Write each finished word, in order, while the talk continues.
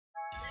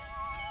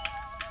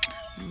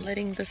I'm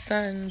letting the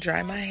sun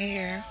dry my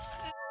hair.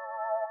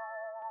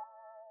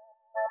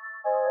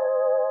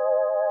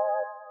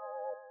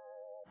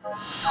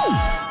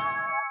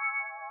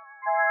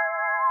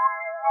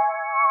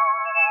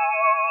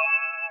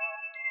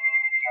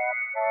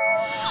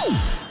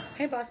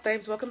 Hey boss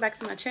babes, welcome back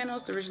to my channel.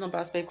 It's the original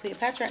Boss Babe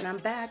Cleopatra, and I'm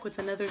back with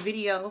another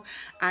video.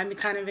 I'm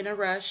kind of in a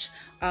rush.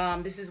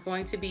 This is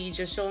going to be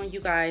just showing you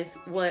guys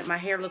what my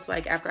hair looks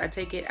like after I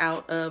take it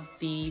out of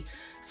the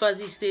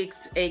fuzzy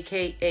sticks,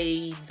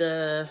 aka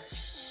the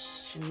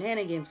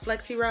shenanigans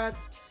flexi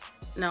rods.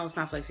 No, it's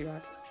not flexi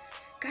rods.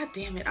 God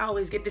damn it, I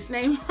always get this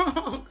name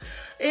wrong.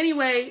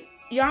 Anyway,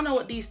 y'all know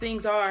what these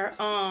things are.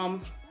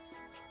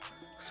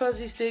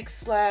 Fuzzy sticks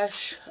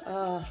slash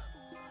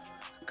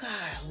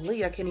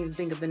golly, I can't even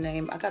think of the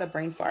name. I got a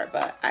brain fart,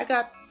 but I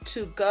got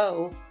to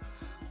go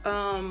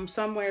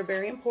somewhere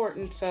very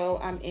important, so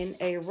I'm in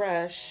a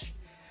rush.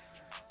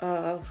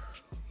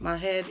 My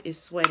head is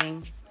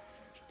sweating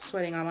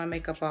all my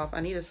makeup off. I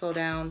need to slow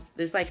down.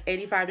 It's like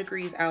 85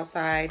 degrees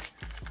outside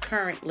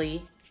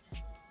currently.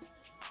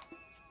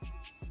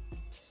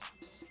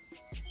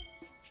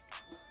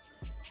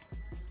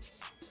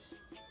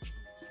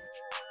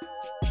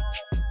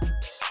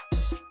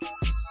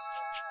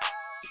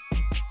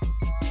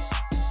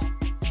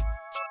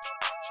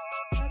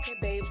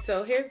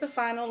 So here's the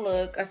final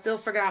look. I still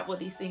forgot what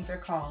these things are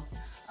called.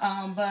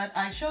 But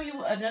I show you,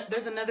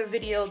 there's another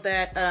video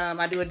that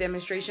I do a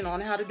demonstration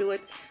on how to do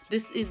it.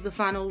 This is the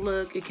final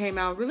look. It came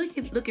out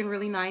looking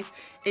really nice.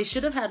 It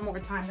should have had more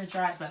time to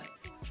dry, but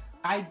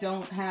I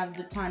don't have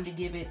the time to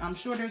give it. I'm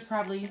sure there's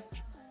probably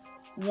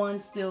one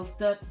still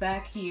stuck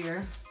back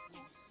here.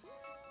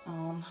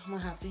 I'm gonna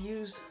have to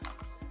use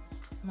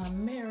my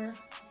mirror.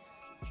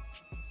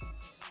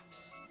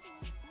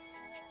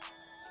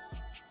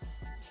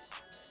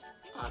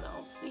 I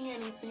don't see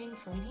anything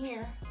from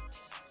here.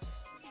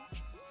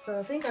 So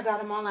I think I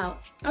got them all out.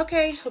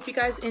 Okay, hope you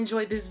guys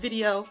enjoyed this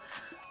video.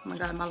 Oh my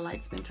God, my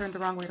light's been turned the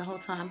wrong way the whole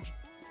time.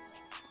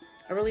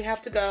 I really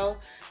have to go.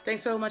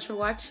 Thanks so much for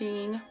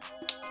watching.